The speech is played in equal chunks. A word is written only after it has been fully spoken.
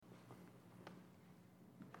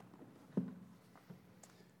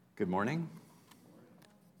Good morning.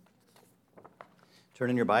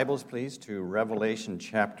 Turn in your Bibles, please, to Revelation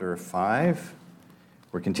chapter 5.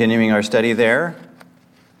 We're continuing our study there.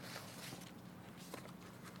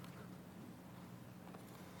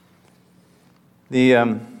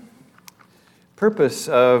 The purpose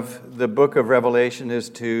of the book of Revelation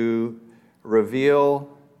is to reveal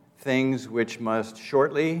things which must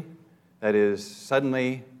shortly, that is,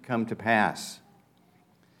 suddenly, come to pass.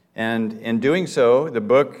 And in doing so, the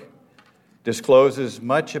book discloses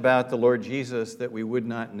much about the Lord Jesus that we would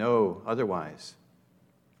not know otherwise.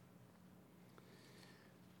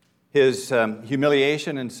 His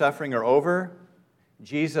humiliation and suffering are over.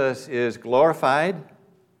 Jesus is glorified.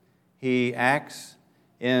 He acts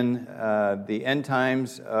in the end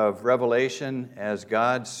times of Revelation as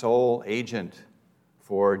God's sole agent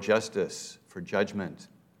for justice, for judgment.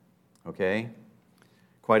 Okay?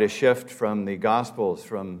 Quite a shift from the Gospels,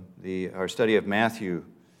 from our study of Matthew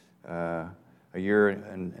a year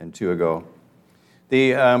and two ago.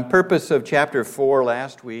 The purpose of chapter 4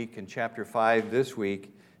 last week and chapter 5 this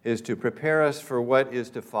week is to prepare us for what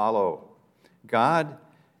is to follow. God,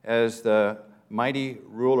 as the mighty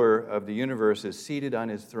ruler of the universe, is seated on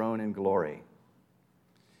his throne in glory.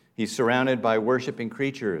 He's surrounded by worshiping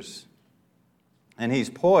creatures, and he's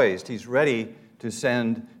poised, he's ready to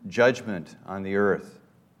send judgment on the earth.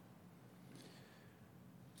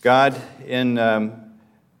 God, in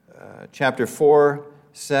chapter 4,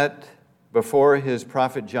 set before his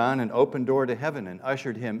prophet John an open door to heaven and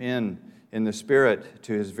ushered him in the Spirit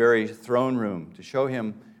to his very throne room to show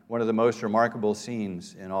him one of the most remarkable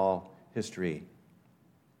scenes in all history,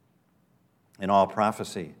 in all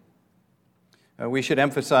prophecy. We should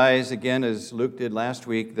emphasize, again, as Luke did last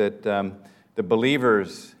week, that the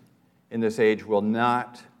believers in this age will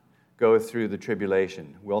not go through the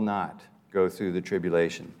tribulation, will not go through the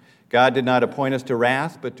tribulation. God did not appoint us to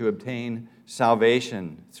wrath, but to obtain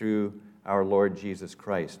salvation through our Lord Jesus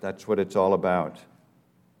Christ. That's what it's all about.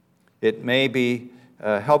 It may be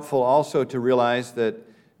helpful also to realize that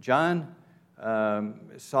John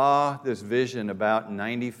saw this vision about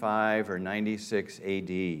 95 or 96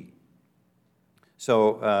 AD.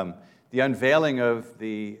 So the unveiling of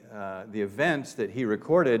the events that he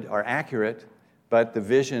recorded are accurate, but the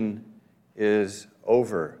vision is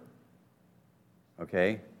over.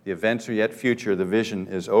 Okay? The events are yet future. The vision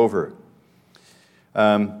is over.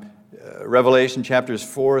 Revelation chapters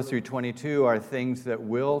 4 through 22 are things that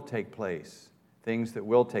will take place. Things that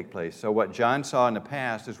will take place. So what John saw in the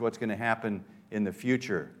past is what's going to happen in the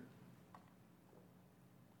future.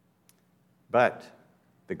 But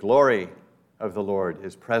the glory of the Lord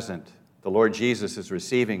is present. The Lord Jesus is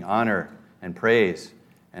receiving honor and praise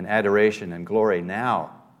and adoration and glory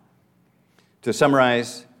now. To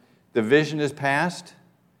summarize, the vision is past.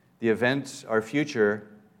 The events are future.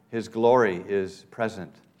 His glory is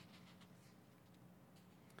present.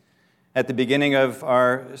 At the beginning of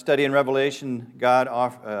our study in Revelation, Don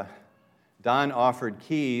offered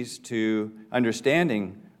keys to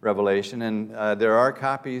understanding Revelation, and there are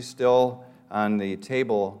copies still on the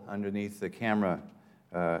table underneath the camera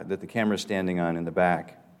that the camera is standing on in the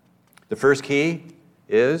back. The first key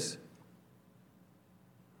is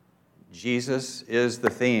Jesus is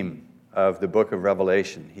the theme of the book of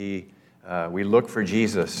Revelation. We look for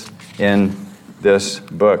Jesus in this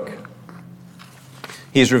book.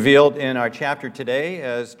 He's revealed in our chapter today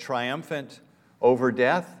as triumphant over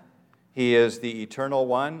death. He is the eternal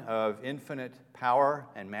one of infinite power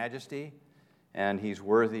and majesty, and he's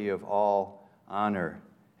worthy of all honor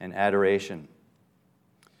and adoration.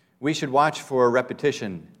 We should watch for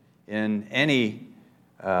repetition in any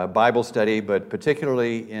Bible study, but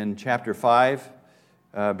particularly in chapter 5,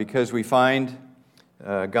 because we find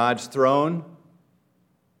God's throne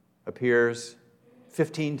appears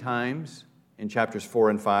 15 times in chapters 4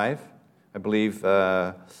 and 5. I believe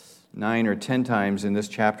 9 or 10 times in this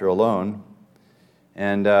chapter alone.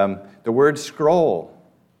 And the word scroll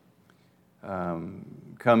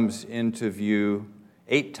comes into view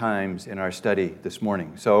 8 times in our study this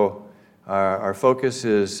morning. So our focus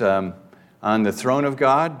is on the throne of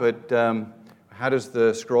God, but how does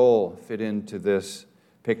the scroll fit into this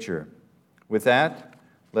picture? With that,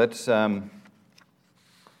 let's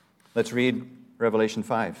read Revelation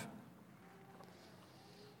 5.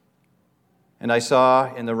 And I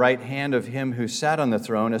saw in the right hand of him who sat on the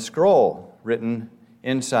throne a scroll written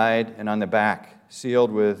inside and on the back,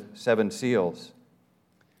 sealed with 7 seals.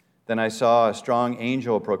 Then I saw a strong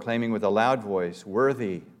angel proclaiming with a loud voice, who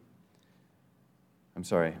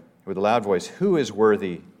is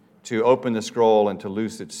worthy to open the scroll and to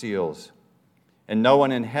loose its seals? And no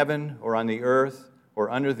one in heaven or on the earth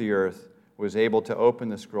or under the earth was able to open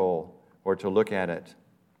the scroll or to look at it.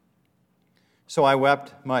 So I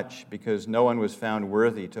wept much because no one was found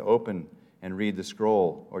worthy to open and read the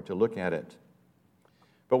scroll or to look at it.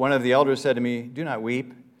 But one of the elders said to me, "Do not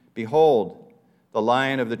weep. Behold, the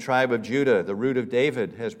Lion of the tribe of Judah, the Root of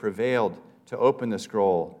David, has prevailed to open the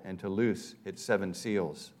scroll and to loose its 7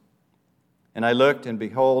 seals." And I looked, and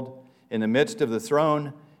behold, in the midst of the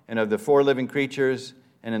throne and of the 4 living creatures,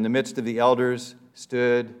 and in the midst of the elders,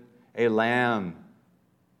 stood a lamb,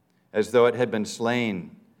 as though it had been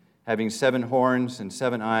slain, having 7 horns and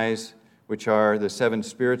 7 eyes, which are the 7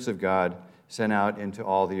 spirits of God sent out into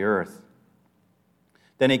all the earth.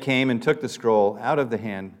 Then he came and took the scroll out of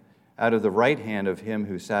the right hand of him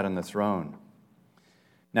who sat on the throne.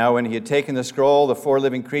 Now when he had taken the scroll, the 4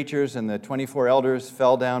 living creatures and the 24 elders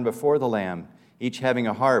fell down before the Lamb, each having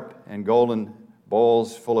a harp and golden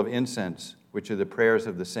bowls full of incense, which are the prayers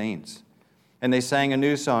of the saints. And they sang a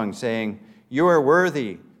new song, saying, "You are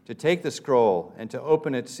worthy to take the scroll and to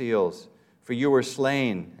open its seals, for you were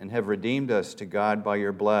slain and have redeemed us to God by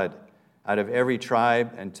your blood, out of every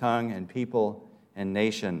tribe and tongue and people and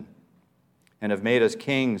nation, and have made us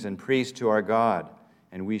kings and priests to our God,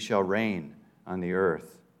 and we shall reign on the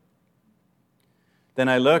earth." Then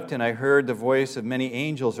I looked, and I heard the voice of many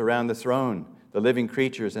angels around the throne, the living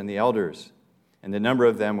creatures and the elders, and the number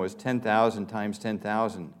of them was 10,000 times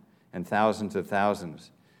 10,000, and thousands of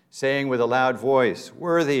thousands, saying with a loud voice,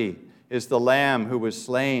 "Worthy is the Lamb who was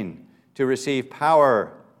slain to receive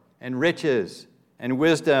power and riches and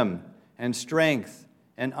wisdom and strength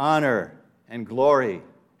and honor and glory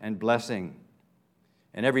and blessing."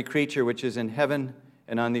 And every creature which is in heaven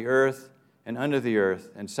and on the earth and under the earth,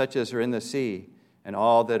 and such as are in the sea, and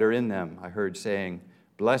all that are in them, I heard saying,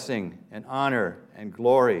 "Blessing and honor and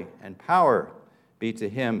glory and power be to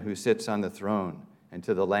him who sits on the throne and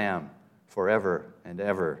to the Lamb forever and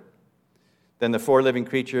ever." Then the 4 living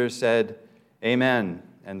creatures said, "Amen."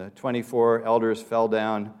 And the 24 elders fell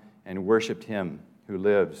down and worshiped him who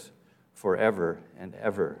lives forever and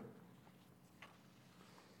ever.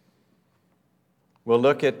 We'll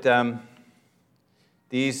look at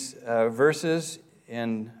these verses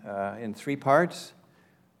in 3 parts.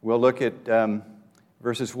 We'll look at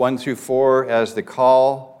verses 1 through 4 as the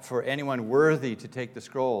call for anyone worthy to take the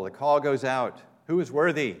scroll. The call goes out. Who is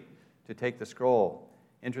worthy to take the scroll?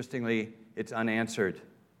 Interestingly, it's unanswered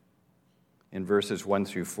in verses 1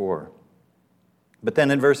 through 4. But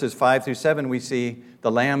then in verses 5 through 7, we see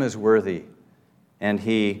the Lamb is worthy, and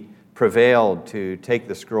he prevailed to take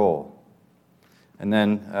the scroll. And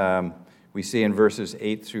then we see in verses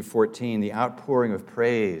 8 through 14 the outpouring of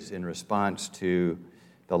praise in response to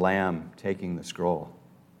the Lamb taking the scroll.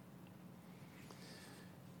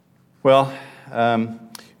 Well,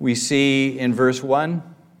 we see in verse 1,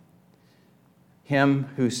 him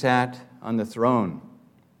who sat on the throne.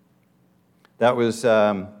 That was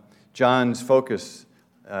John's focus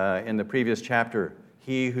in the previous chapter,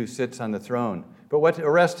 he who sits on the throne. But what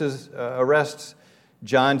arrests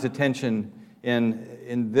John's attention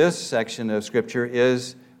in this section of Scripture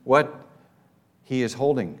is what he is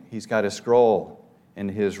holding. He's got a scroll in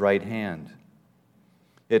his right hand.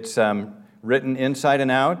 It's written inside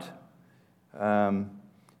and out,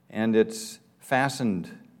 and it's fastened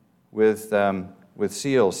with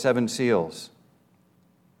seals, 7 seals.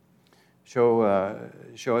 Show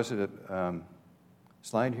us a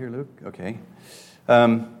slide here, Luke. Okay.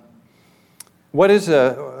 What is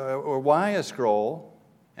or why a scroll,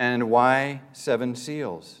 and why 7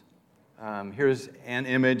 seals? Here's an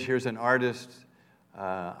image. Here's an artist's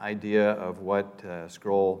idea of what a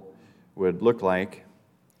scroll would look like.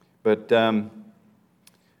 But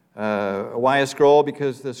why a scroll?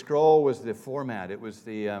 Because the scroll was the format. It was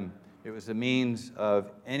the means of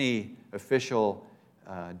any official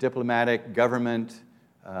diplomatic government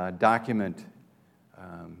document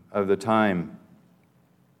of the time.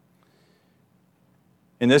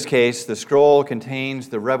 In this case, the scroll contains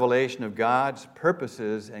the revelation of God's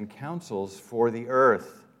purposes and counsels for the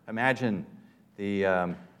earth. Imagine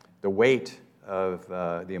the weight of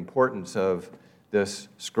the importance of this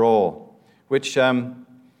scroll, which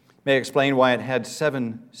may explain why it had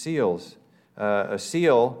 7 seals. A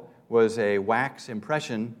seal was a wax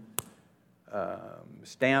impression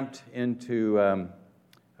stamped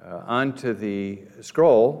onto the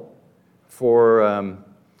scroll for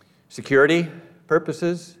security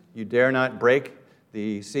purposes. You dare not break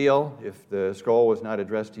the seal if the scroll was not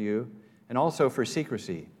addressed to you, and also for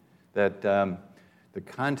secrecy, that the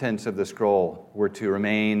contents of the scroll were to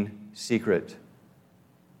remain secret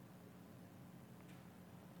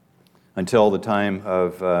until the time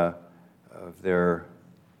of their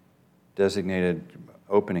designated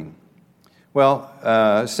opening.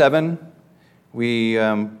 Well, 7, we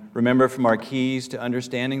remember from our keys to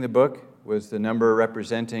understanding the book was the number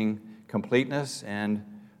representing completeness and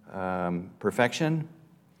perfection.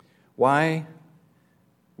 Why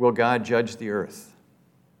will God judge the earth?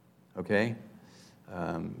 Okay?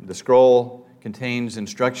 The scroll contains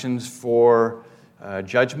instructions for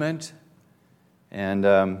judgment.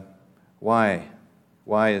 And why?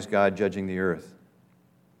 Why is God judging the earth?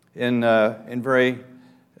 In very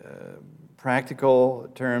practical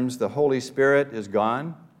terms, the Holy Spirit is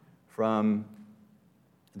gone from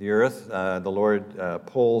the earth. The Lord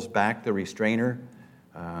pulls back the restrainer.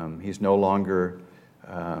 He's no longer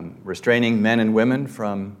restraining men and women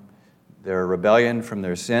from their rebellion, from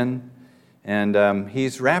their sin. And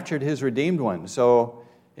He's raptured His redeemed ones. So,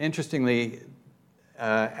 interestingly,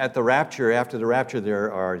 at the rapture, after the rapture,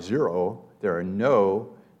 there are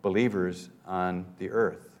no believers on the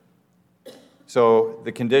earth. So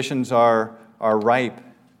the conditions are ripe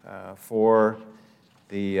for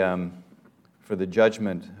the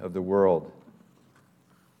judgment of the world.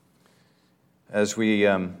 As we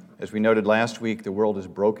noted last week, the world is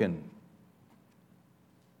broken.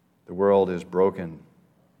 The world is broken.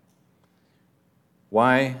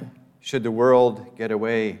 Why should the world get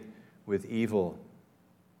away with evil?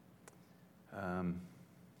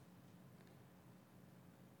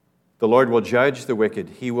 The Lord will judge the wicked.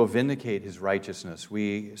 He will vindicate His righteousness.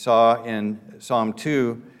 We saw in Psalm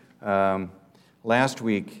 2 last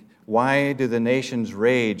week, why do the nations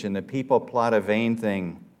rage and the people plot a vain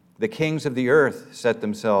thing? The kings of the earth set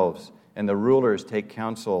themselves, and the rulers take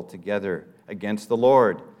counsel together against the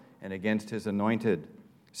Lord and against His anointed,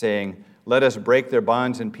 saying, let us break their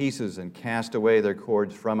bonds in pieces and cast away their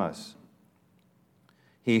cords from us.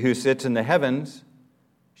 He who sits in the heavens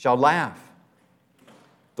shall laugh.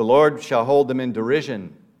 The Lord shall hold them in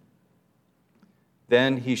derision.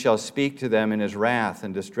 Then He shall speak to them in His wrath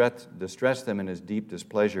and distress them in His deep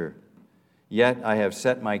displeasure. Yet I have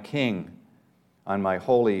set my king on my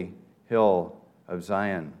holy hill of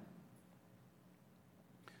Zion.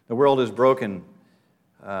 The world is broken.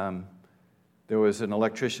 There was an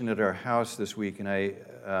electrician at our house this week,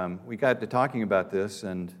 and we got to talking about this,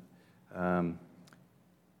 and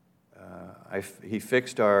he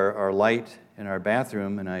fixed our light in our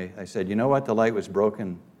bathroom, and I said, you know what, the light was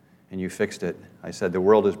broken, and you fixed it. I said, the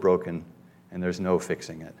world is broken, and there's no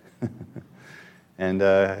fixing it.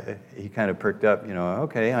 And he kind of perked up,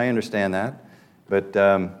 okay, I understand that. But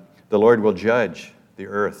the Lord will judge the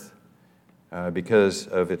earth because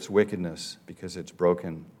of its wickedness, because it's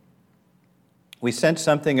broken. We sense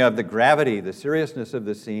something of the gravity, the seriousness of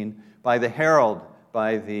the scene by the herald,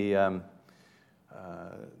 by the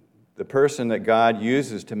person that God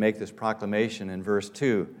uses to make this proclamation in verse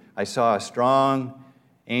 2. I saw a strong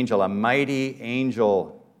angel, a mighty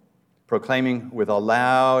angel, proclaiming with a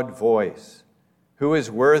loud voice, who is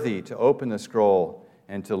worthy to open the scroll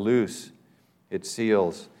and to loose its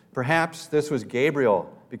seals? Perhaps this was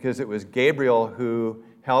Gabriel, because it was Gabriel who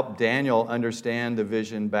helped Daniel understand the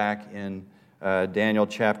vision back in Daniel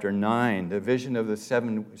chapter 9, the vision of the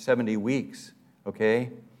 70 weeks, okay?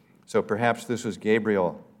 So perhaps this was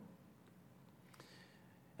Gabriel.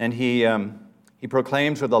 And he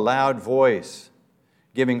proclaims with a loud voice,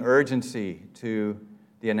 giving urgency to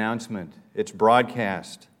the announcement, its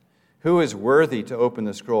broadcast. Who is worthy to open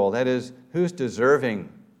the scroll? That is, who's deserving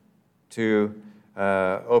to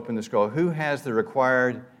open the scroll? Who has the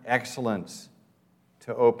required excellence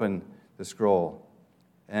to open the scroll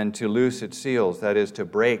and to loose its seals? That is, to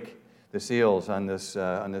break the seals on this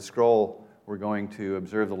scroll. We're going to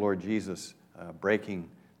observe the Lord Jesus breaking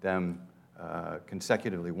them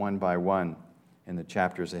consecutively, one by one, in the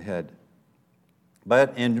chapters ahead.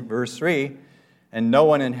 But in verse 3, and no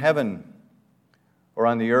one in heaven or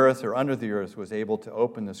on the earth or under the earth was able to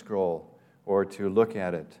open the scroll or to look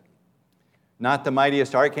at it. Not the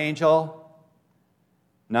mightiest archangel,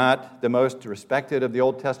 not the most respected of the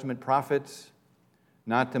Old Testament prophets,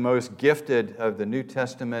 not the most gifted of the New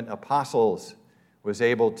Testament apostles was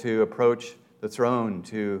able to approach the throne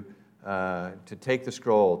to take the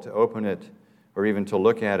scroll, to open it, or even to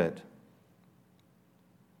look at it.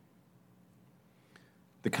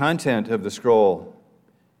 The content of the scroll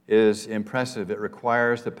is impressive. It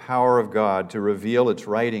requires the power of God to reveal its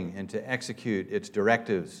writing and to execute its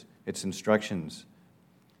directives, its instructions.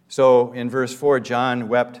 So in verse 4, John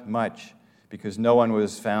wept much because no one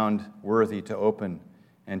was found worthy to open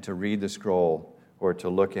and to read the scroll or to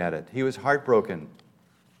look at it. He was heartbroken.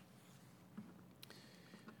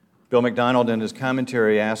 Bill MacDonald, in his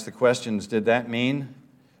commentary, asked the questions, did that mean,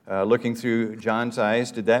 looking through John's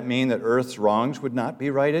eyes, did that mean that earth's wrongs would not be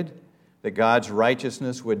righted? that God's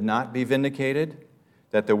righteousness would not be vindicated,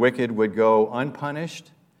 that the wicked would go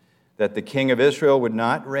unpunished, that the king of Israel would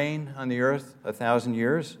not reign on the earth 1,000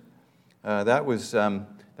 years. That was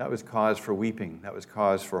cause for weeping. That was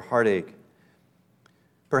cause for heartache.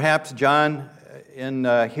 Perhaps John, in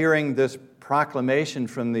hearing this proclamation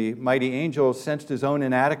from the mighty angel, sensed his own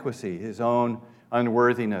inadequacy, his own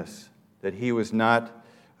unworthiness, that he was not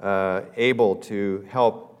able to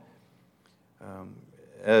help,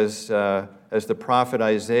 as the prophet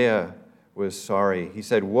Isaiah was sorry. He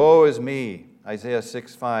said, "Woe is me," Isaiah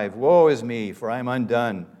 6:5, "Woe is me, for I am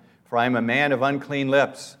undone, for I am a man of unclean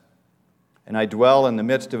lips, and I dwell in the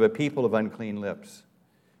midst of a people of unclean lips.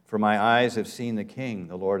 For my eyes have seen the King,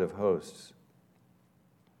 the Lord of hosts."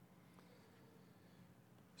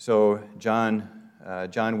 So John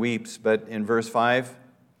weeps, but in verse 5,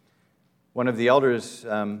 one of the elders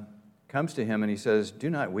comes to him and he says, "Do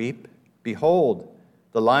not weep. Behold,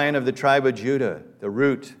 the Lion of the tribe of Judah, the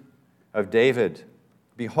root of David."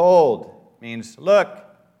 Behold means look.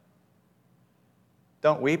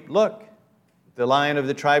 Don't weep, look. The Lion of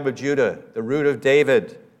the tribe of Judah, the root of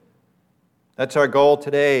David. That's our goal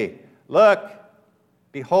today. Look,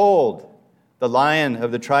 behold, the Lion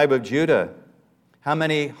of the tribe of Judah. How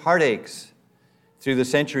many heartaches through the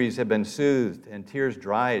centuries have been soothed and tears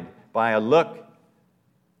dried by a look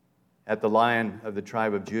at the Lion of the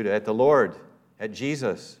tribe of Judah, at the Lord, at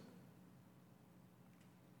Jesus.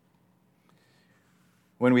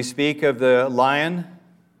 When we speak of the lion,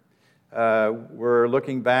 we're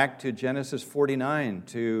looking back to Genesis 49,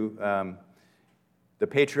 to the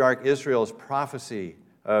patriarch Israel's prophecy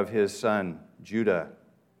of his son, Judah.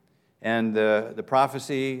 And the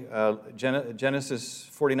prophecy, Genesis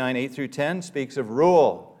 49, 8 through 10, speaks of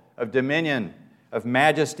rule, of dominion, of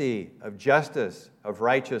majesty, of justice, of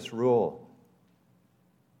righteous rule.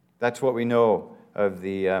 That's what we know of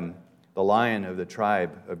the Lion of the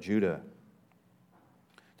tribe of Judah.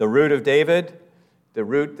 The root of David, the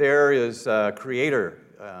root there is creator.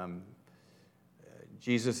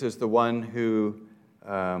 Jesus is the one who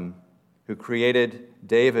created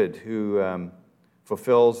David, who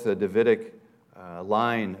fulfills the Davidic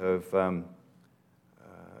line of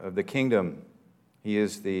the kingdom. He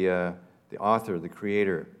is the author, the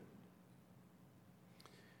creator.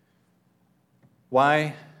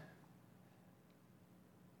 Why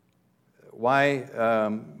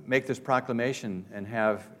make this proclamation and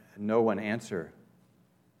have no one answer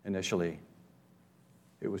initially?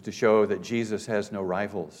 It was to show that Jesus has no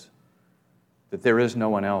rivals, that there is no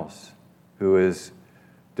one else who is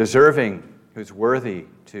deserving, who's worthy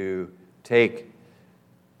to take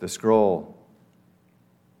the scroll.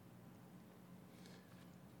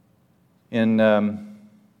 In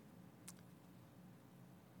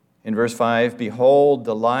verse 5, "Behold,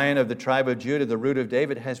 the Lion of the tribe of Judah, the root of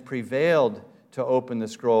David, has prevailed to open the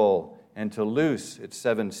scroll and to loose its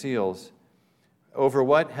 7 seals." Over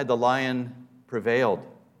what had the lion prevailed?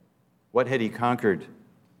 What had he conquered?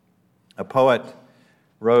 A poet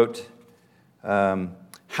wrote,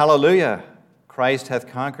 "Hallelujah, Christ hath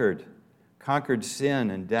conquered sin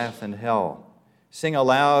and death and hell. Sing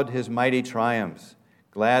aloud his mighty triumphs,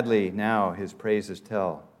 gladly now his praises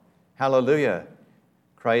tell. Hallelujah,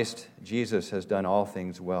 Christ Jesus has done all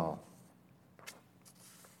things well."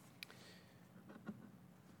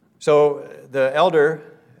 So the elder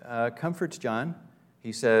comforts John.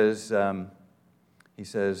 He says,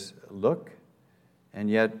 "Look," and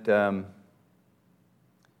yet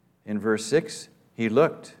in verse 6, he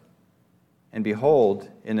looked, and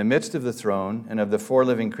behold, in the midst of the throne and of the 4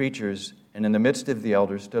 living creatures, and in the midst of the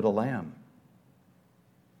elders stood a lamb.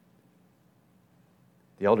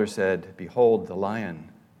 The elder said, "Behold the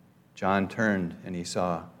lion." John turned and he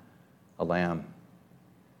saw a lamb,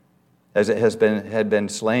 as it had been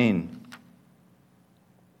slain.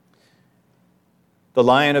 The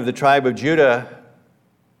Lion of the tribe of Judah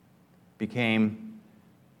became,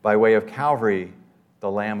 by way of Calvary, the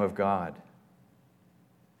Lamb of God.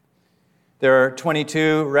 There are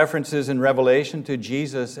 22 references in Revelation to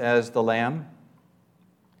Jesus as the Lamb.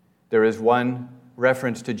 There is one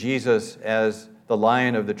reference to Jesus as the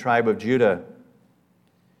Lion of the tribe of Judah.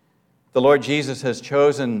 The Lord Jesus has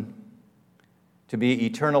chosen to be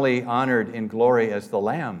eternally honored in glory as the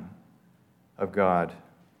Lamb of God.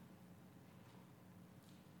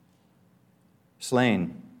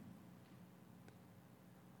 Slain.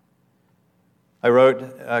 I wrote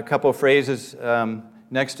a couple phrases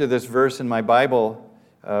next to this verse in my Bible.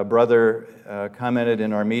 A brother commented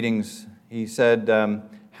in our meetings. He said,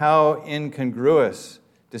 "How incongruous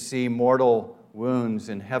to see mortal wounds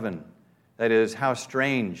in heaven." That is, how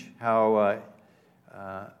strange, how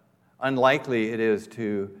unlikely it is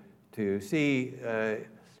to to see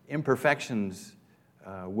imperfections,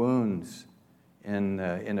 wounds in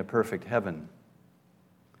a perfect heaven.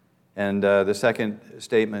 And the second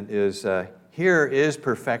statement is, here is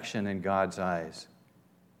perfection in God's eyes.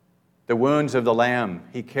 The wounds of the Lamb,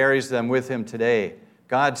 he carries them with him today.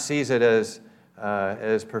 God sees it as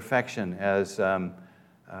perfection, as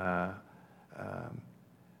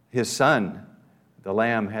his Son, the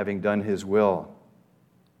Lamb, having done his will,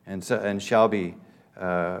 and shall be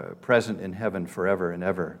present in heaven forever and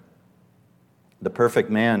ever. The perfect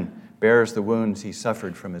man bears the wounds he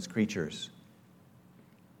suffered from his creatures.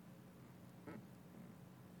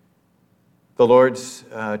 The Lord's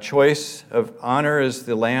choice of honor as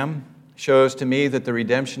the Lamb shows to me that the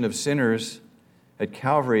redemption of sinners at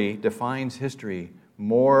Calvary defines history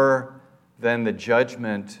more than the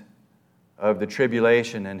judgment of the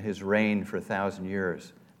tribulation and his reign for 1,000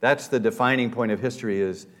 years. That's the defining point of history,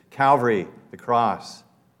 is Calvary, the cross.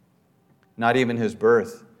 Not even his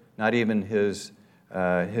birth, not even his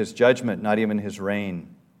judgment, not even his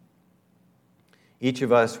reign. Each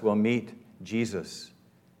of us will meet Jesus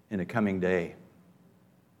in a coming day.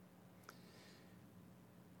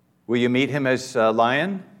 Will you meet him as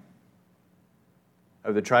Lion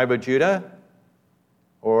of the tribe of Judah?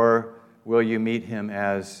 Or will you meet him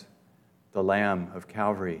as the Lamb of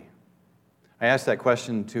Calvary? I asked that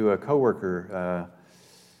question to a coworker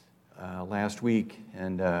last week,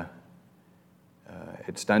 and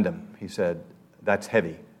it stunned him. He said, "That's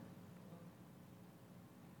heavy."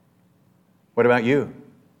 What about you?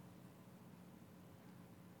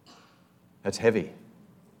 That's heavy.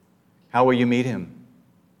 How will you meet him?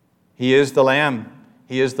 He is the Lamb.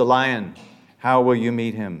 He is the Lion. How will you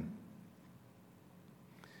meet him?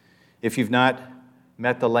 If you've not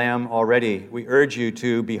met the Lamb already, we urge you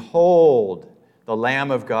to behold the Lamb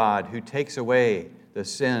of God who takes away the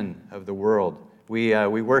sin of the world. We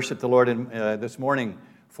worship the Lord this morning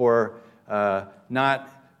for not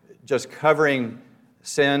just covering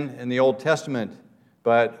sin in the Old Testament,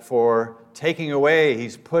 but for taking away,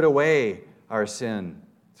 he's put away our sin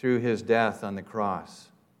through his death on the cross.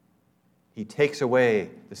 He takes away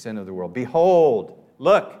the sin of the world. Behold,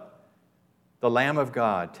 look, the Lamb of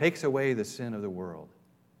God takes away the sin of the world.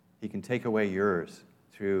 He can take away yours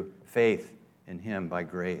through faith in him by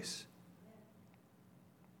grace.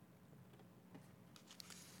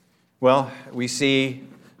 Well, we see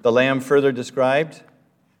the Lamb further described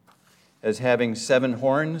as having 7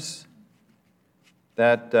 horns.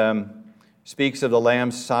 That speaks of the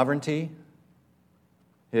Lamb's sovereignty,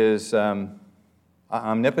 his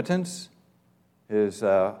omnipotence, his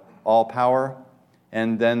all power,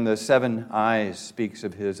 and then the 7 eyes speaks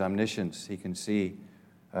of his omniscience. He can see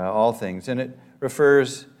all things. And it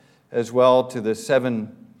refers as well to the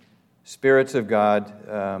 7 spirits of God,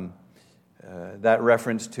 that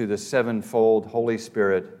reference to the 7-fold Holy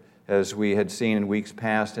Spirit, as we had seen in weeks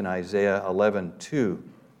past in Isaiah 11:2,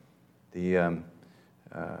 the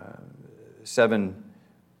 7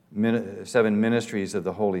 ministries of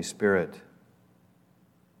the Holy Spirit.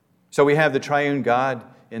 So we have the triune God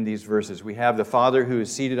in these verses. We have the Father who is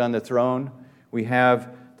seated on the throne. We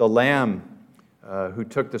have the Lamb who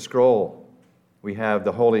took the scroll. We have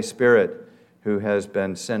the Holy Spirit who has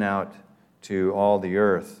been sent out to all the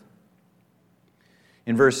earth.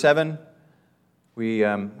 In verse 7,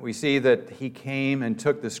 we see that he came and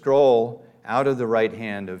took the scroll out of the right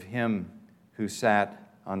hand of him who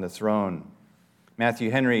sat on the throne.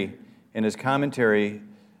 Matthew Henry, in his commentary,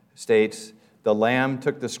 states, "The Lamb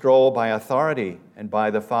took the scroll by authority and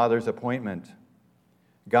by the Father's appointment.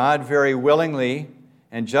 God very willingly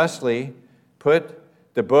and justly put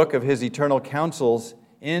the book of his eternal counsels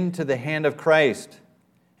into the hand of Christ,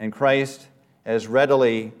 and Christ as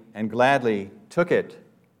readily and gladly took it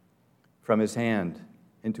from his hand,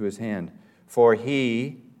 into his hand. For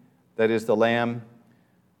he, that is the Lamb,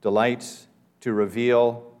 delights to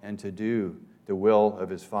reveal and to do the will of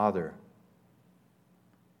his Father."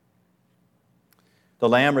 The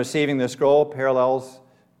Lamb receiving the scroll parallels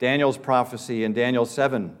Daniel's prophecy in Daniel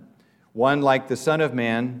 7. One like the Son of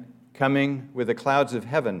Man coming with the clouds of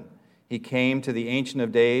heaven. He came to the Ancient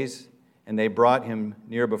of Days, and they brought him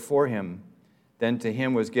near before him. Then to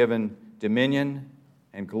him was given dominion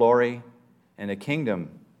and glory and a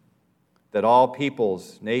kingdom, that all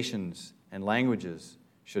peoples, nations, and languages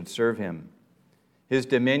should serve him. His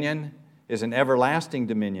dominion is an everlasting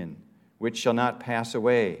dominion, which shall not pass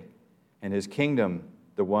away, and his kingdom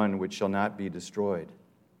the one which shall not be destroyed.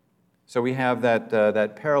 So we have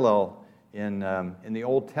that parallel in the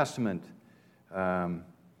Old Testament,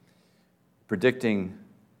 predicting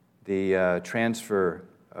the transfer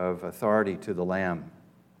of authority to the Lamb.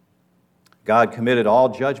 God committed all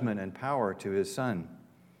judgment and power to his Son.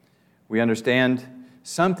 We understand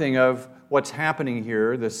something of what's happening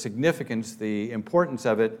here, the significance, the importance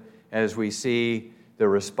of it, as we see the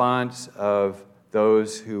response of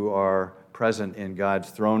those who are present in God's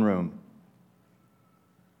throne room.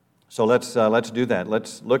 So let's do that.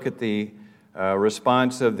 Let's look at the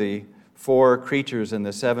response of the 4 creatures and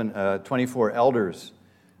the 24 elders.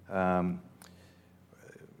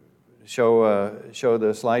 Show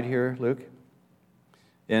the slide here, Luke.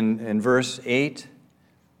 In verse 8,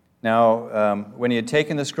 now when he had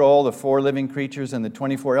taken the scroll, the 4 living creatures and the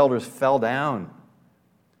 24 elders fell down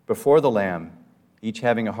before the Lamb, each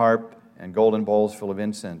having a harp and golden bowls full of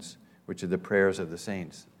incense, which are the prayers of the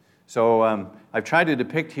saints. So I've tried to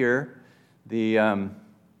depict here the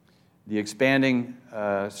expanding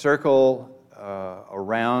circle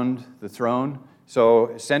around the throne.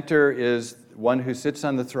 So center is one who sits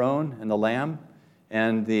on the throne and the Lamb,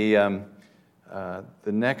 and the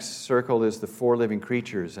next circle is the 4 living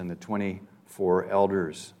creatures and the 24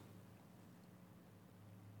 elders.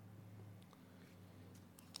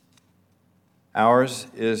 Ours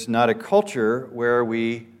is not a culture where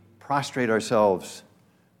we prostrate ourselves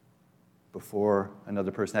before another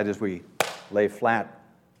person. That is, we lay flat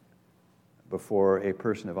before a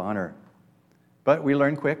person of honor. But we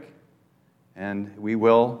learn quick, and we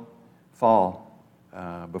will fall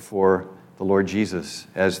before the Lord Jesus,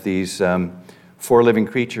 as these 4 living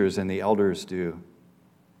creatures and the elders do.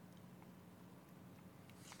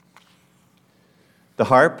 The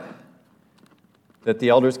harp that the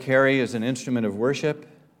elders carry is an instrument of worship.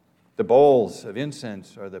 The bowls of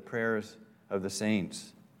incense are the prayers of the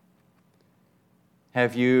saints.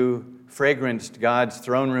 Have you fragranced God's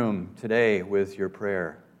throne room today with your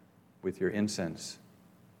prayer, with your incense?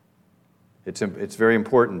 It's very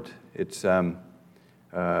important. It's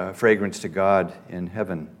fragrance to God in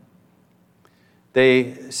heaven.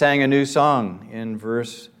 They sang a new song in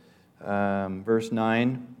verse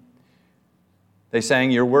 9. They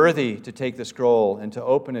sang, "You're worthy to take the scroll and to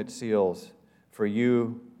open its seals, for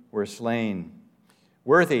you were slain."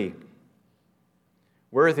 Worthy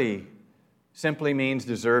simply means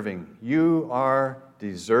deserving. You are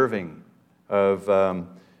deserving of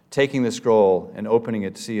taking the scroll and opening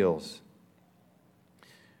its seals.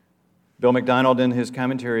 Bill MacDonald, in his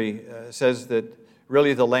commentary, says that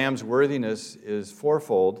really the Lamb's worthiness is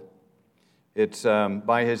fourfold. It's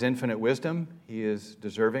by his infinite wisdom, he is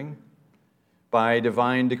deserving. By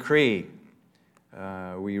divine decree,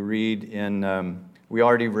 we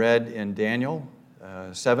already read in Daniel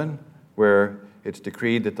 7, where it's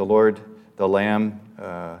decreed that the Lamb,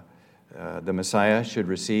 the Messiah, should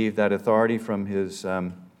receive that authority from his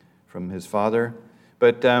Father.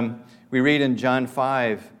 But we read in John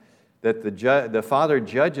 5 that the Father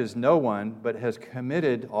judges no one, but has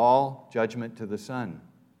committed all judgment to the Son.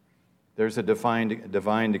 There's a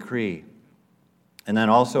divine decree. And then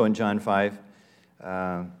also in John 5,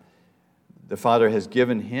 the Father has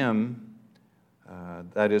given him,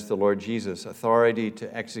 that is the Lord Jesus, authority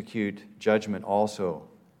to execute judgment also,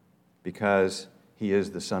 because he is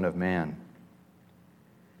the Son of Man.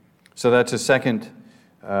 So that's a second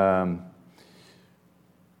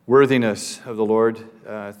worthiness of the Lord.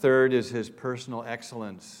 Third is his personal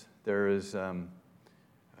excellence. There is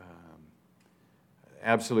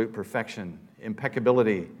absolute perfection,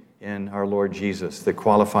 impeccability in our Lord Jesus that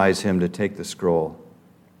qualifies him to take the scroll.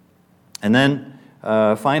 And then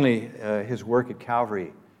finally, his work at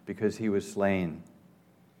Calvary, because he was slain.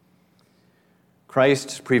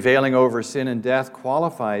 Christ's prevailing over sin and death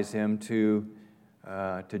qualifies him to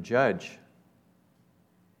judge.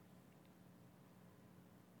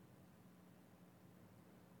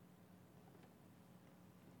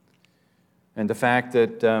 And the fact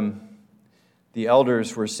that the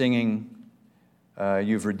elders were singing,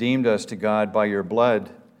 "You've redeemed us to God by your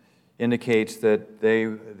blood," indicates that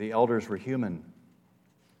the elders were human,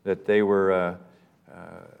 that they were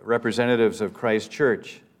representatives of Christ's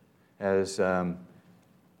church, as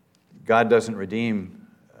God doesn't redeem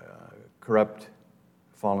corrupt,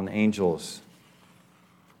 fallen angels.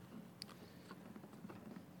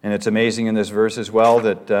 And it's amazing in this verse as well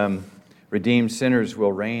that redeemed sinners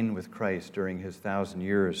will reign with Christ during his 1,000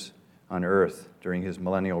 years on earth, during his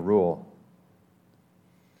millennial rule.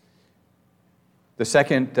 The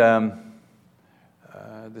second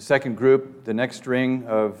group, the next ring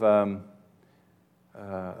of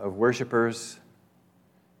worshipers,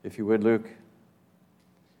 if you would, Luke,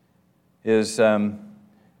 is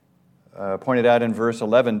pointed out in verse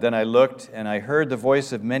 11. "Then I looked, and I heard the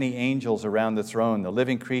voice of many angels around the throne, the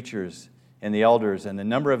living creatures and the elders, and the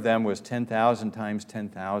number of them was 10,000 times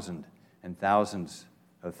 10,000, and thousands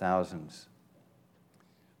of thousands."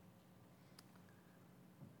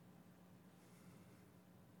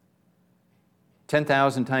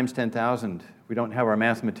 10,000 times 10,000. We don't have our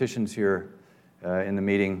mathematicians here in the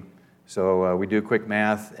meeting, so we do quick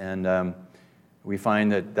math, and we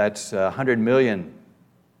find that that's 100 million.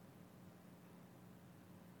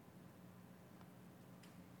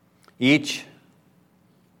 Each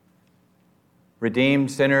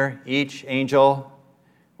redeemed sinner, each angel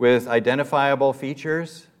with identifiable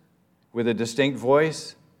features, with a distinct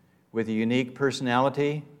voice, with a unique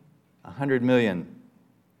personality, 100 million.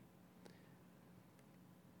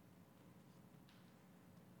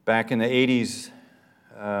 Back in the 80s,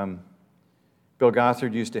 Bill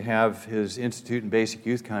Gothard used to have his Institute and Basic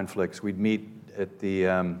Youth Conflicts. We'd meet at the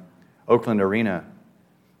Oakland Arena.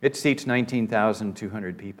 It seats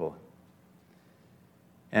 19,200 people.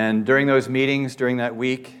 And during those meetings, during that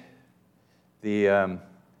week, the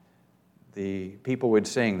people would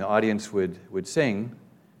sing, the audience would sing,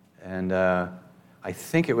 and I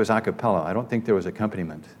think it was a cappella. I don't think there was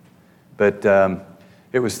accompaniment. But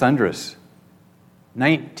it was thunderous.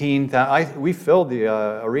 19,000. We filled the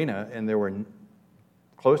arena, and there were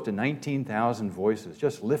close to 19,000 voices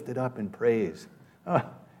just lifted up in praise.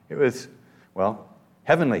 It was, well,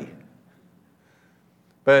 heavenly.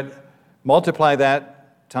 But multiply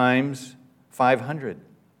that times 500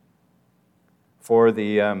 for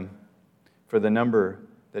the number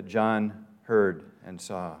that John heard and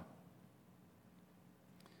saw.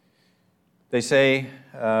 They say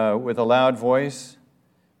with a loud voice,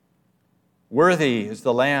 "Worthy is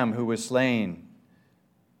the Lamb who was slain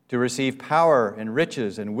to receive power and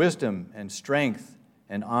riches and wisdom and strength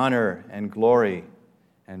and honor and glory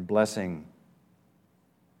and blessing."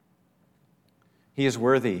 He is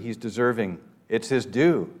worthy. He's deserving. It's his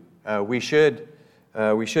due. We should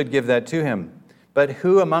give that to him. But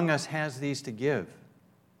who among us has these to give?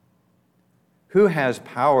 Who has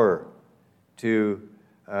power to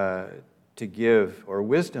give, or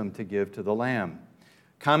wisdom to give to the Lamb?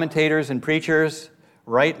 Commentators and preachers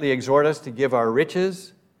rightly exhort us to give our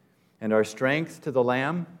riches and our strength to the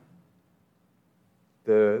Lamb.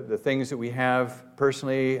 The things that we have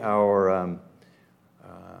personally, our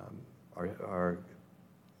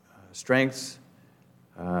strengths,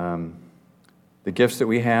 the gifts that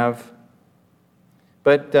we have.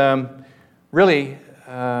 But really,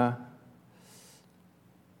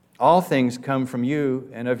 all things come from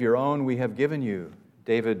you, and of your own we have given you.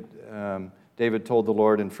 David told the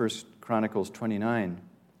Lord in 1 Chronicles 29.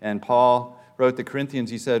 And Paul wrote to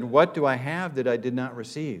Corinthians, he said, "What do I have that I did not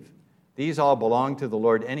receive? These all belong to the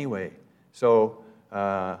Lord anyway. So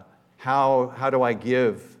how do I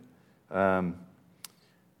give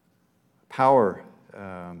power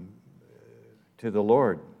to the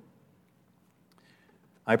Lord?"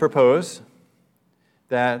 I propose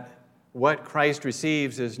that what Christ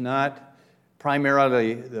receives is not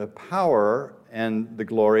primarily the power and the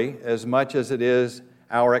glory as much as it is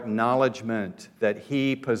our acknowledgement that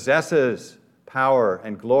he possesses power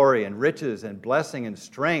and glory and riches and blessing and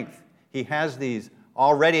strength. He has these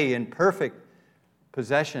already in perfect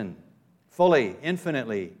possession, fully,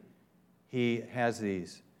 infinitely. He has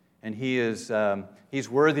these, and he's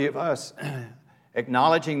worthy of us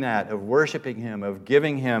acknowledging that, of worshiping him, of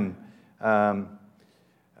giving him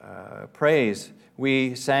praise.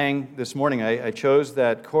 We sang this morning, I chose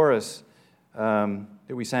that chorus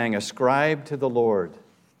that we sang, "Ascribe to the Lord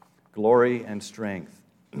glory and strength."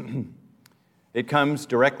 It comes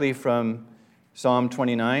directly from Psalm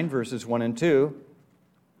 29, verses 1 and 2,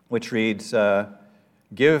 which reads,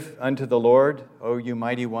 "Give unto the Lord, O you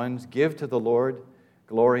mighty ones, give to the Lord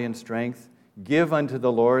glory and strength. Give unto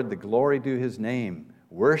the Lord the glory due his name.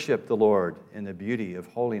 Worship the Lord in the beauty of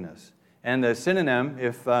holiness." And the synonym,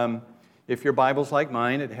 if your Bible's like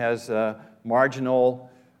mine, it has a marginal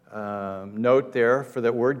note there for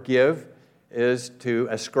the word give, is to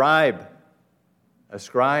ascribe.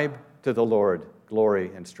 Ascribe to the Lord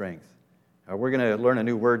glory and strength. We're going to learn a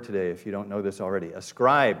new word today if you don't know this already.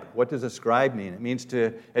 Ascribe. What does ascribe mean? It means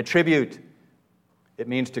to attribute. It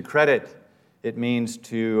means to credit. It means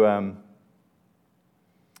to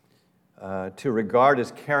regard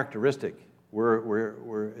as characteristic.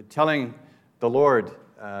 We're telling the Lord,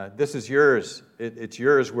 this is yours. It's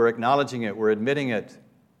yours. We're acknowledging it. We're admitting it.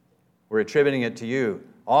 We're attributing it to you.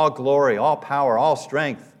 All glory, all power, all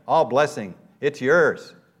strength, all blessing. It's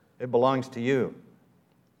yours. It belongs to you.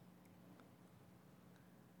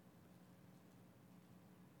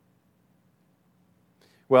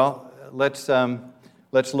 Well, let's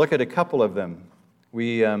look at a couple of them.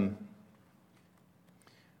 We've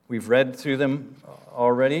read through them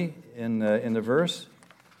already in the verse,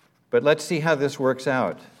 but let's see how this works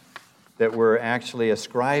out, that we're actually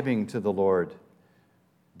ascribing to the Lord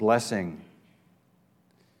blessing.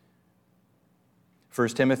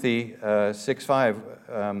 1 Timothy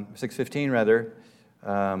 6:15 rather,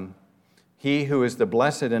 he who is the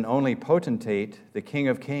blessed and only potentate, the King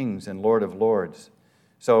of kings and Lord of lords.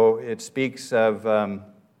 So it speaks of the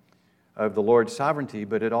Lord's sovereignty,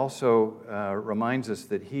 but it also reminds us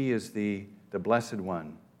that he is the blessed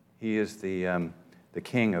one. He is the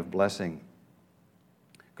King of blessing.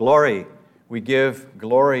 Glory, we give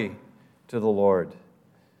glory to the Lord.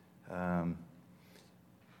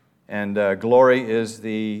 And glory is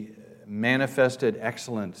the manifested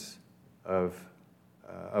excellence of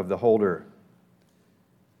the holder.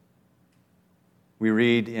 We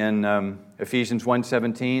read in Ephesians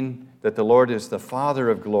 1:17 that the Lord is the Father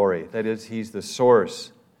of glory. That is, he's the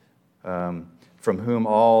source from whom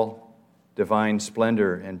all divine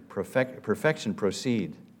splendor and perfection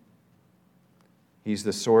proceed. He's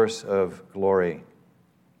the source of glory.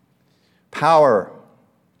 Power.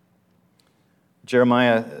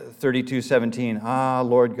 Jeremiah 32:17, Ah,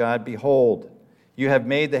 Lord God, behold, you have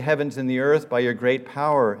made the heavens and the earth by your great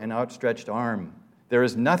power and outstretched arm. There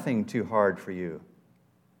is nothing too hard for you.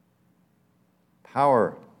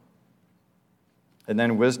 Power. And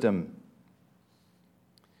then wisdom.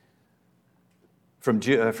 From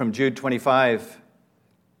Jude 25,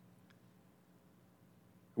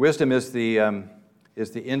 wisdom is the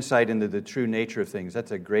insight into the true nature of things.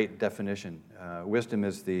 That's a great definition. Wisdom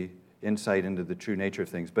is the insight into the true nature of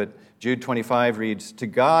things. But Jude 25 reads, To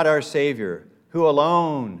God our Savior, who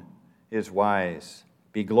alone is wise,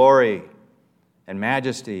 be glory and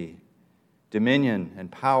majesty, dominion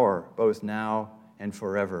and power, both now and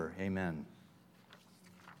forever. Amen.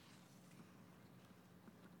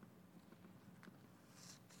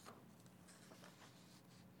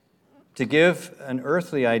 To give an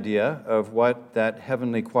earthly idea of what that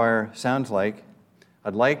heavenly choir sounds like,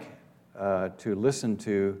 I'd like to listen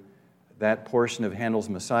to that portion of Handel's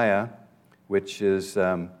Messiah, which is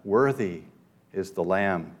worthy is the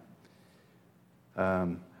Lamb.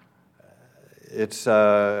 It's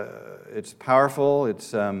powerful.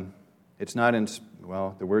 It's not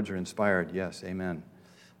the words are inspired. Yes, amen.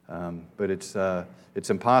 But it's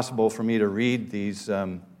impossible for me to read these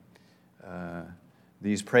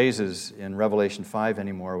praises in Revelation 5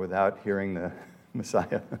 anymore without hearing the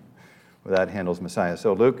Messiah, without Handel's Messiah.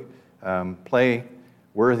 So Luke, play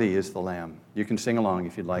 "Worthy is the Lamb." You can sing along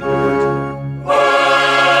if you'd like.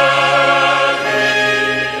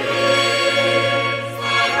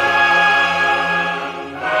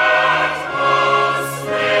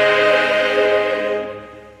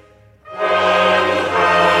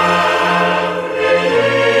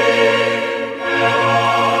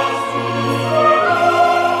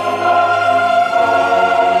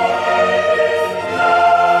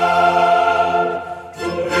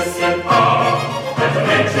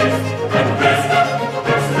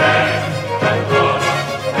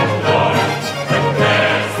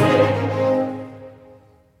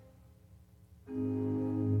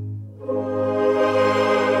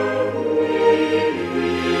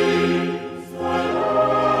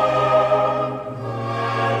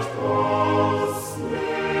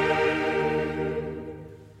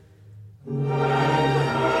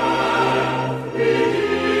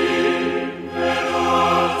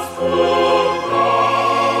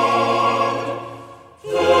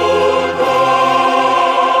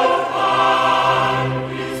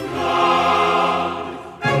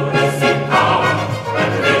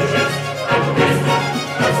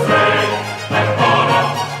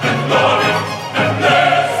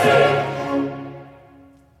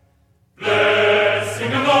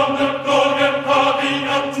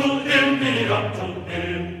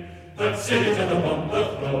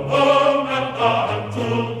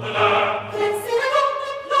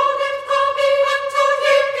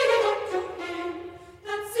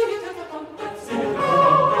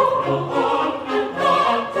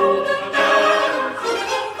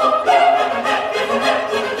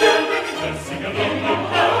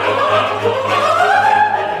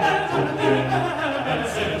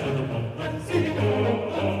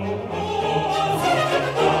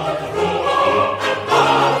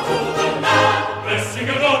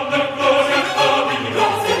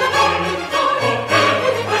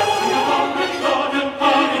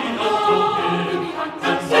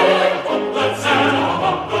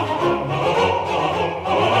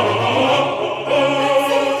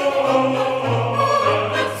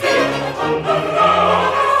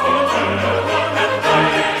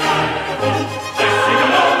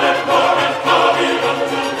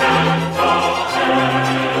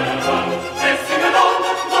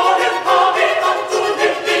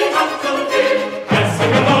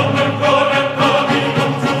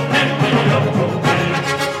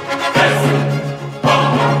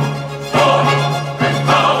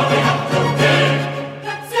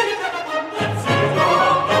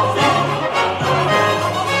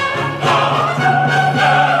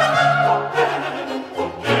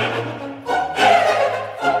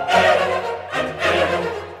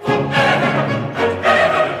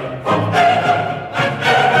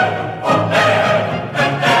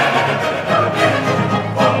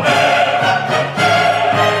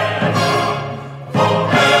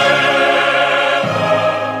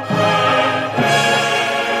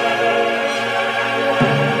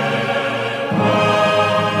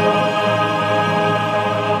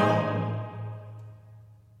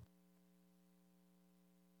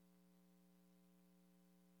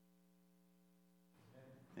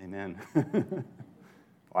 Amen.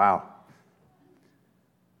 Wow.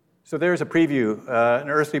 So there's a preview, an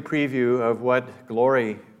earthly preview of what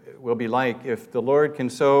glory will be like. If the Lord can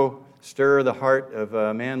so stir the heart of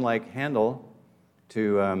a man like Handel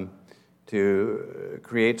to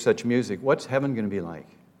create such music, what's heaven going to be like?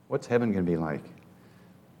 What's heaven going to be like?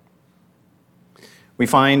 We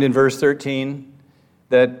find in verse 13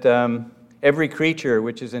 that every creature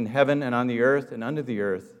which is in heaven and on the earth and under the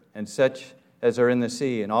earth, and such as are in the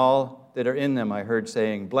sea, and all that are in them, I heard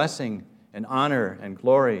saying, blessing and honor and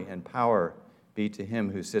glory and power be to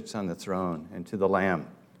him who sits on the throne and to the Lamb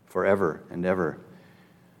forever and ever.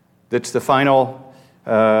 That's the final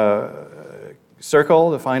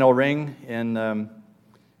circle, the final ring in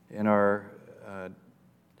our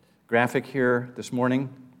graphic here this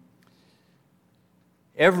morning.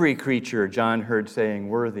 Every creature, John heard saying,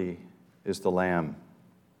 worthy is the Lamb.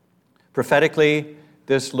 Prophetically,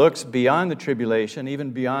 this looks beyond the tribulation, even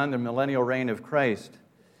beyond the millennial reign of Christ,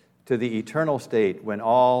 to the eternal state when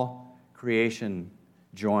all creation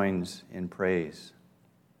joins in praise.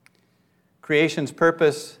 Creation's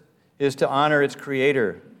purpose is to honor its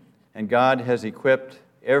Creator, and God has equipped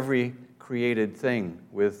every created thing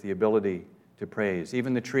with the ability to praise.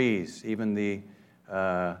 Even the trees, even the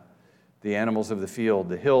animals of the field,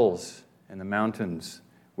 the hills and the mountains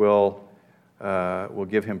will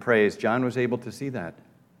give him praise. John was able to see that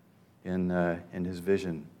in his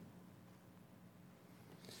vision.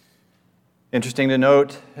 Interesting to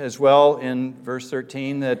note as well in verse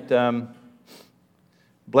 13 that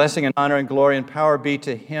blessing and honor and glory and power be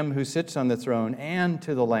to him who sits on the throne and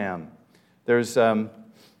to the Lamb. There's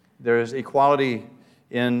equality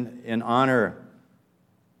in honor.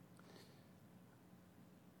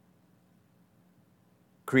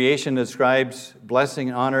 Creation ascribes blessing,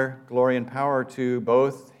 honor, glory, and power to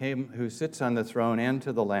both him who sits on the throne and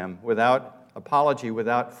to the Lamb, without apology,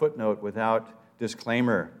 without footnote, without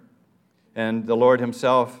disclaimer. And the Lord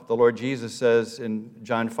himself, the Lord Jesus says in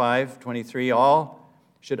John 5:23, all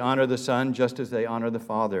should honor the Son just as they honor the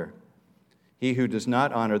Father. He who does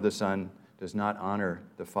not honor the Son does not honor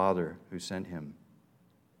the Father who sent him.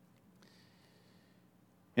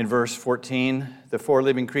 In verse 14, the four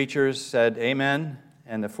living creatures said, Amen,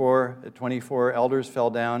 and the 24 elders fell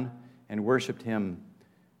down and worshiped him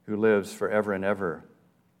who lives forever and ever.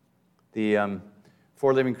 The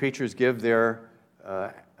four living creatures give their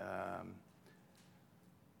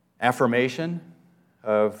affirmation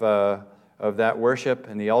of that worship,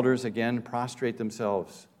 and the elders again prostrate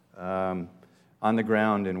themselves on the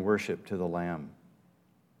ground in worship to the Lamb.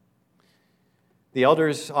 The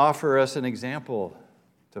elders offer us an example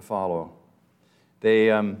to follow.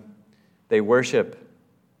 They worship.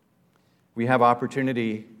 We have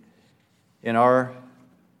opportunity in our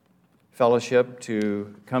fellowship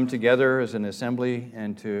to come together as an assembly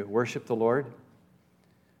and to worship the Lord.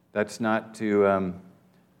 That's not to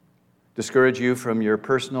discourage you from your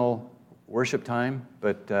personal worship time,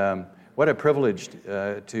 but what a privilege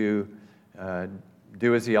to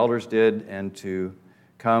do as the elders did and to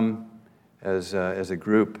come as a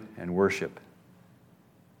group and worship.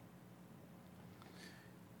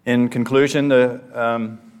 In conclusion,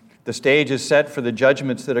 the stage is set for the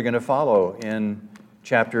judgments that are going to follow in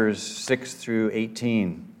chapters 6 through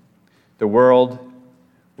 18. The world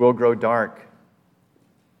will grow dark.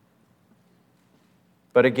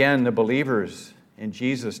 But again, the believers in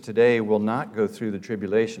Jesus today will not go through the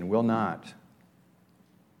tribulation, will not.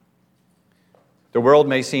 The world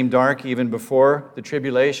may seem dark even before the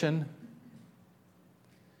tribulation.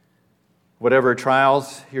 Whatever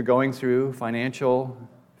trials you're going through, financial,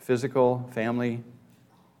 physical, family,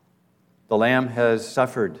 the Lamb has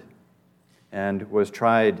suffered and was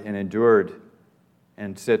tried and endured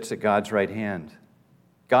and sits at God's right hand.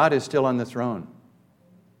 God is still on the throne.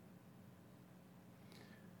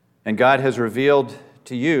 And God has revealed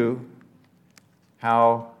to you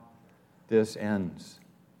how this ends.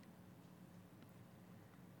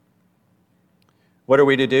 What are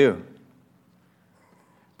we to do?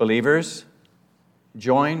 Believers,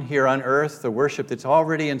 join here on earth the worship that's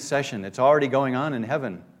already in session. It's already going on in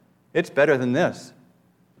heaven. It's better than this.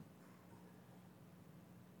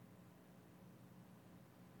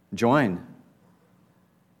 Join.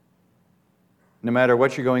 No matter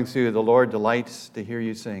what you're going through, the Lord delights to hear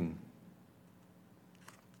you sing.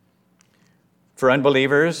 For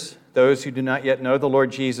unbelievers, those who do not yet know the Lord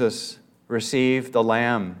Jesus, receive the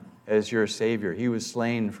Lamb as your Savior. He was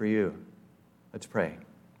slain for you. Let's pray.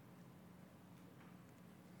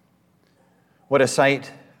 What a sight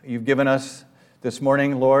you've given us this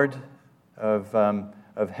morning, Lord, of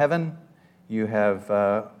heaven. You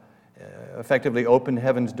have effectively opened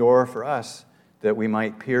heaven's door for us that we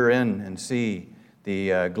might peer in and see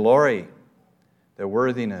the glory, the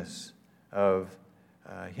worthiness of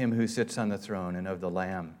him who sits on the throne and of the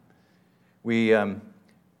Lamb. We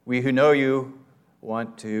who know you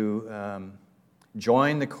want to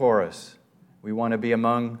join the chorus. We want to be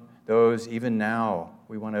among those even now.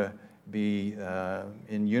 We want to be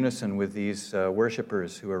in unison with these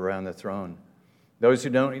worshipers who are around the throne. Those who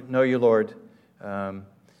don't know you, Lord,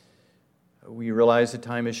 we realize the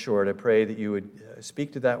time is short. I pray that you would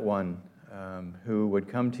speak to that one who would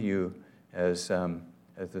come to you as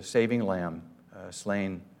the saving Lamb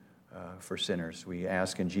slain for sinners. We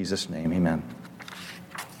ask in Jesus' name, amen.